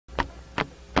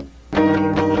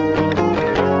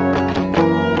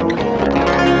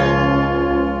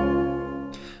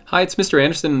Hi, it's Mr.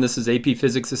 Andersen, and this is AP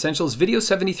Physics Essentials, video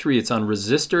 73. It's on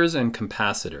resistors and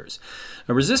capacitors.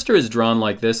 A resistor is drawn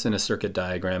like this in a circuit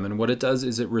diagram, and what it does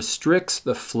is it restricts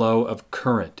the flow of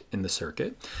current in the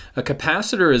circuit. A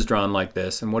capacitor is drawn like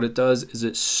this, and what it does is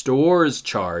it stores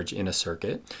charge in a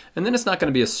circuit, and then it's not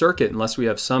going to be a circuit unless we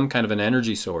have some kind of an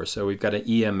energy source. So we've got an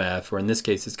EMF, or in this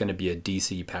case, it's going to be a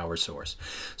DC power source.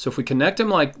 So if we connect them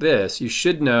like this, you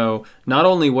should know not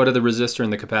only what do the resistor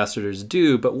and the capacitors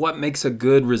do, but what makes a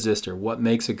good resistor, what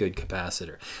makes a good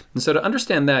capacitor. And so to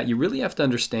understand that, you really have to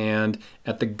understand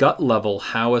at the gut level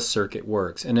how a circuit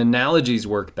works, and analogies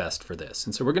work best for this.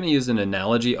 And so we're going to use an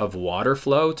analogy of water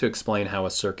flow to explain how a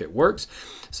circuit works.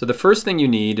 So the first thing you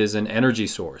need is an energy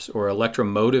source or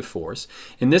electromotive force.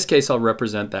 In this case, I'll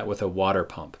represent that with a water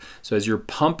pump. So as you're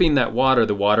pumping that water,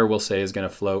 the water we'll say is going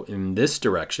to flow in this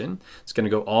direction. It's going to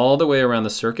go all the way around the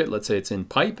circuit. Let's say it's in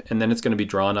pipe, and then it's going to be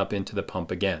drawn up into the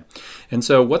pump again. And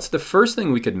so what's the first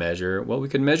thing we could measure? Well, we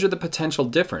could measure the potential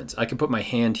difference. I could put my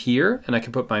hand here and I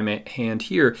could put my hand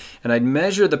here, and I'd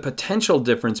measure the potential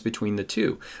difference between the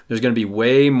two. There's going to be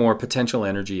way more potential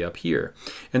energy up here.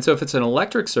 And so if it's an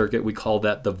electric circuit, we call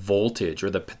that the voltage or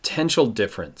the potential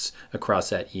difference across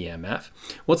that EMF.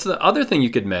 What's the other thing you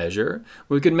could measure?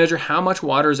 We could measure how much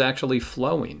water is actually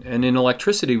flowing. And in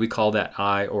electricity, we call that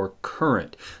I, or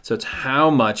current. So it's how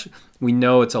much we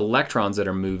know it's electrons that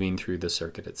are moving through the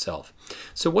circuit itself.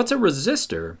 So what's a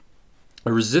resistor? A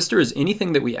resistor is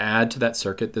anything that we add to that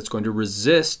circuit that's going to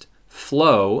resist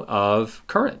flow of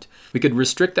current. We could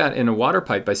restrict that in a water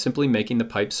pipe by simply making the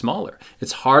pipe smaller.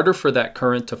 It's harder for that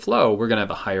current to flow. We're going to have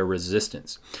a higher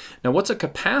resistance. Now, what's a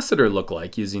capacitor look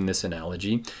like using this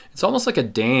analogy? It's almost like a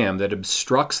dam that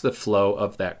obstructs the flow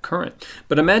of that current.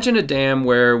 But imagine a dam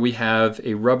where we have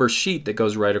a rubber sheet that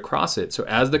goes right across it. So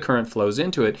as the current flows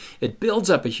into it, it builds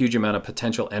up a huge amount of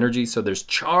potential energy. So there's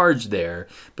charge there,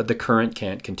 but the current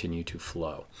can't continue to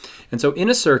flow. And so in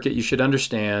a circuit, you should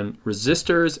understand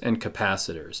resistors and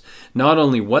capacitors. Not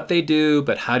only what they do,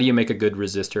 but how do you make a good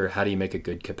resistor? How do you make a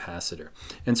good capacitor?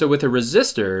 And so with a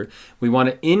resistor, we want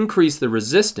to increase the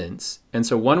resistance. And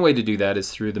so one way to do that is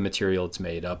through the material it's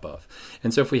made up of.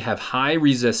 And so if we have high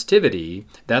resistivity,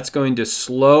 that's going to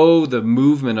slow the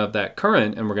movement of that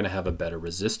current, and we're going to have a better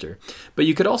resistor. But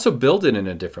you could also build it in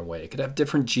a different way. It could have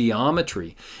different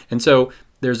geometry. And so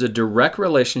there's a direct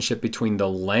relationship between the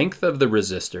length of the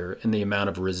resistor and the amount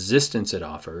of resistance it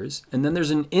offers. And then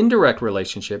there's an indirect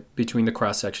relationship between the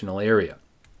cross-sectional area.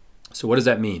 So what does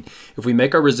that mean? If we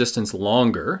make our resistance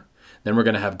longer, then we're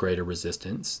going to have greater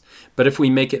resistance. But if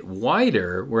we make it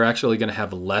wider, we're actually going to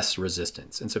have less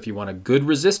resistance. And so if you want a good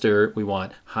resistor, we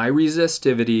want high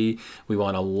resistivity, we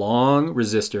want a long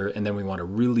resistor, and then we want a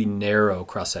really narrow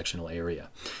cross-sectional area.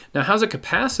 Now, how's a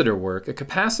capacitor work? A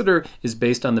capacitor is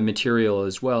based on the material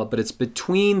as well, but it's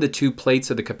between the two plates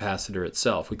of the capacitor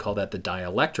itself. We call that the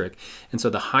dielectric. And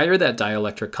so the higher that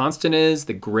dielectric constant is,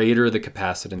 the greater the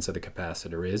capacitance of the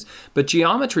capacitor is. But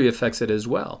geometry affects it as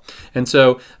well. And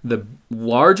so the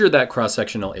larger that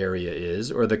cross-sectional area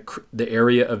is, or the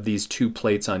area of these two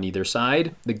plates on either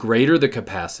side, the greater the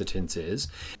capacitance is.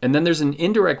 And then there's an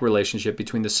indirect relationship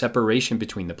between the separation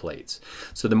between the plates.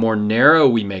 So the more narrow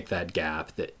we make that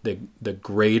gap, the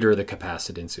greater the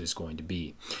capacitance is going to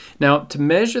be. Now, to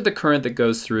measure the current that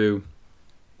goes through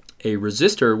a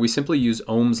resistor, we simply use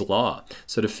Ohm's law.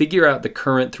 So to figure out the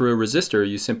current through a resistor,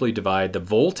 you simply divide the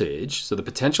voltage, so the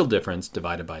potential difference,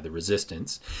 divided by the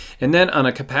resistance. And then on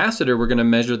a capacitor, we're going to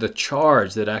measure the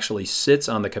charge that actually sits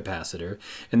on the capacitor.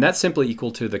 And that's simply equal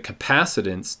to the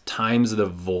capacitance times the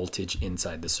voltage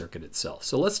inside the circuit itself.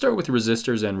 So let's start with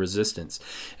resistors and resistance.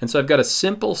 And so I've got a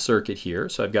simple circuit here.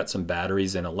 So I've got some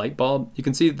batteries and a light bulb. You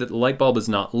can see that the light bulb is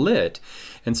not lit.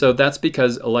 And so that's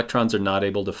because electrons are not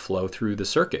able to flow through the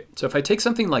circuit. So if I take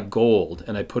something like gold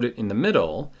and I put it in the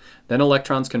middle, then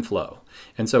electrons can flow.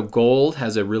 And so gold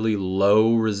has a really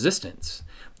low resistance.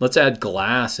 Let's add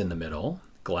glass in the middle.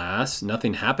 Glass,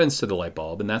 nothing happens to the light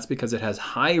bulb, and that's because it has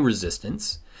high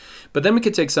resistance. But then we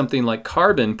could take something like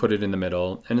carbon, put it in the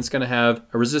middle, and it's going to have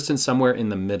a resistance somewhere in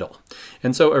the middle.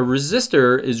 And so a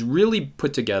resistor is really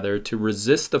put together to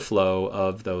resist the flow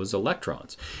of those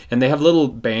electrons. And they have little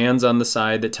bands on the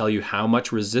side that tell you how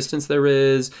much resistance there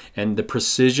is and the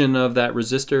precision of that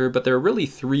resistor. But there are really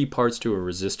three parts to a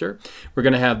resistor. We're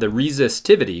going to have the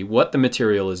resistivity, what the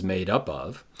material is made up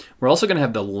of. We're also going to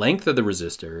have the length of the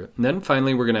resistor, and then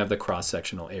finally we're going to have the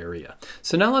cross-sectional area.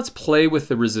 So now let's play with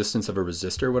the resistance of a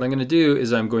resistor. What I'm going to do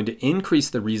is I'm going to increase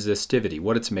the resistivity,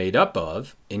 what it's made up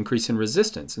of, increase in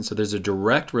resistance. And so there's a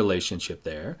direct relationship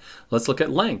there. Let's look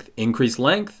at length. Increase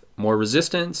length, more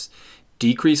resistance.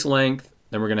 decreased length,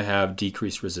 then we're going to have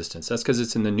decreased resistance. That's because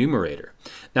it's in the numerator.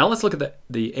 Now let's look at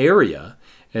the area.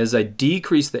 As I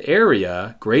decrease the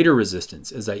area, greater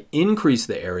resistance. As I increase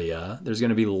the area, there's going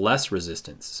to be less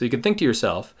resistance. So you can think to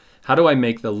yourself, how do I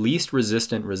make the least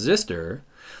resistant resistor?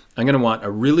 I'm going to want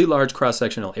a really large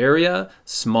cross-sectional area,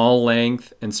 small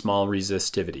length, and small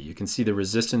resistivity. You can see the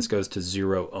resistance goes to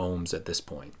 0 ohms at this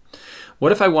point.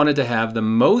 What if I wanted to have the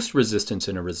most resistance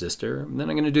in a resistor? Then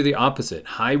I'm going to do the opposite.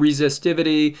 High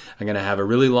resistivity, I'm going to have a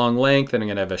really long length, and I'm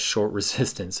going to have a short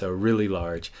resistance, so really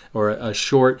large, or a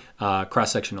short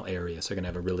cross-sectional area, so I'm going to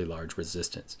have a really large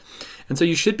resistance. And so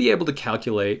you should be able to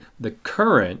calculate the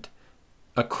current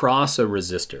across a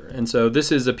resistor. And so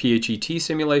this is a PHET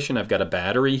simulation. I've got a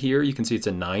battery here. You can see it's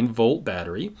a 9-volt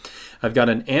battery. I've got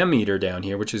an ammeter down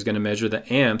here, which is going to measure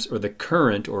the amps or the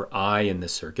current or I in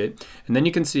this circuit. And then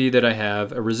you can see that I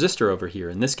have a resistor over here.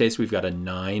 In this case, we've got a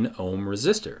 9 ohm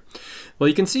resistor. Well,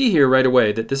 you can see here right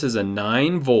away that this is a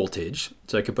 9 voltage.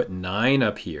 So I could put 9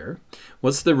 up here.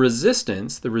 What's the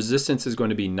resistance? The resistance is going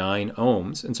to be 9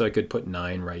 ohms. And so I could put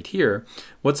 9 right here.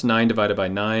 What's 9 divided by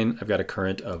 9? I've got a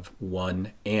current of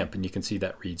 1 amp. And you can see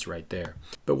that reads right there.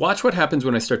 But watch what happens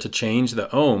when I start to change the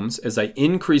ohms. As I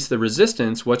increase the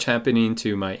resistance, what's happening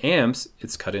to my amps?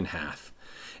 It's cut in half.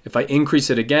 If I increase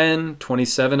it again,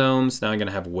 27 ohms, now I'm going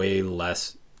to have way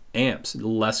less amps.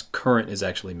 Less current is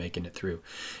actually making it through.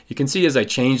 You can see as I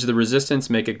change the resistance,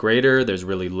 make it greater, there's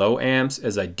really low amps.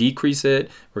 As I decrease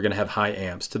it, we're going to have high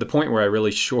amps to the point where I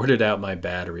really shorted out my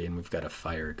battery and we've got a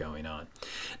fire going on.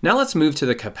 Now let's move to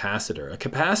the capacitor. A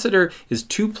capacitor is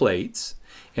 2 plates,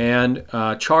 and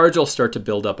charge will start to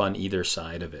build up on either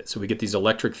side of it. So we get these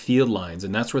electric field lines,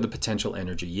 and that's where the potential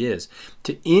energy is.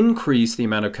 To increase the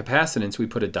amount of capacitance, we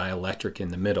put a dielectric in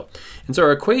the middle. And so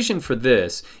our equation for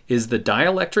this is the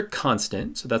dielectric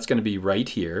constant, so that's going to be right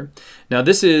here. Now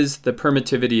this is the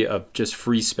permittivity of just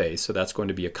free space, so that's going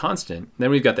to be a constant.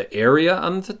 Then we've got the area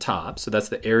on the top, so that's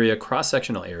the area,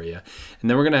 cross-sectional area. And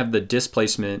then we're going to have the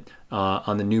displacement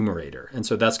on the numerator. And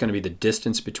so that's going to be the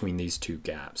distance between these two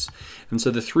gaps. And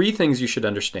so the 3 things you should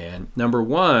understand, number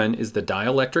 1 is the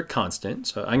dielectric constant.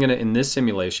 So I'm going to, in this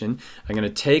simulation, I'm going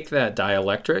to take that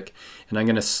dielectric and I'm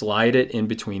going to slide it in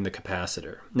between the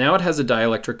capacitor. Now it has a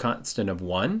dielectric constant of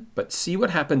 1, but see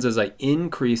what happens as I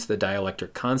increase the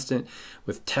dielectric constant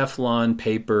with Teflon,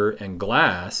 paper, and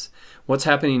glass. What's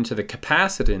happening to the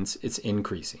capacitance? It's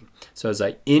increasing. So as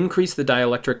I increase the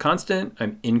dielectric constant,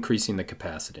 I'm increasing the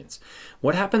capacitance.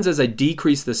 What happens as I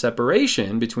decrease the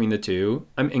separation between the two?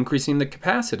 I'm increasing the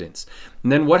capacitance.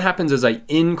 And then what happens as I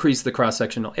increase the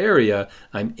cross-sectional area?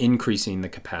 I'm increasing the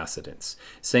capacitance.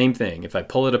 Same thing. If I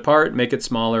pull it apart, make it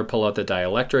smaller, pull out the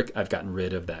dielectric, I've gotten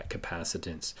rid of that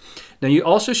capacitance. Now you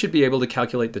also should be able to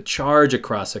calculate the charge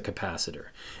across a capacitor.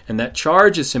 And that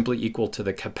charge is simply equal to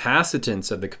the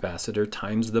capacitance of the capacitor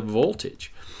times the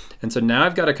voltage. And so now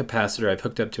I've got a capacitor I've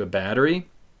hooked up to a battery.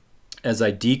 As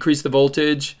I decrease the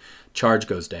voltage, charge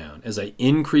goes down. As I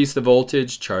increase the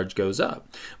voltage, charge goes up.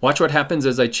 Watch what happens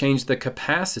as I change the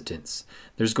capacitance.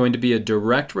 There's going to be a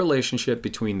direct relationship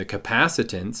between the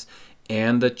capacitance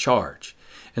and the charge.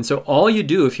 And so all you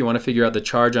do if you want to figure out the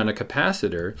charge on a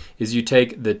capacitor is you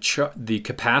take the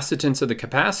capacitance of the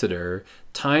capacitor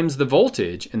times the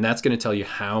voltage, and that's going to tell you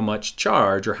how much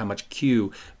charge or how much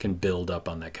Q can build up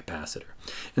on that capacitor.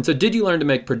 And so did you learn to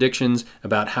make predictions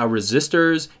about how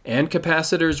resistors and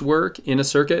capacitors work in a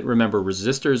circuit? Remember,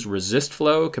 resistors resist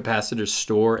flow, capacitors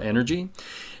store energy.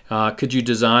 Could you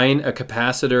design a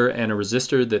capacitor and a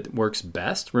resistor that works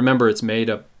best? Remember, it's made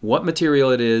of what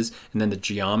material it is and then the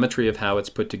geometry of how it's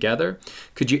put together.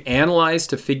 Could you analyze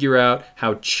to figure out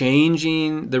how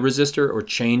changing the resistor or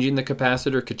changing the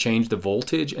capacitor could change the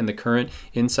voltage and the current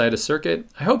inside a circuit?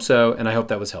 I hope so, and I hope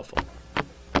that was helpful.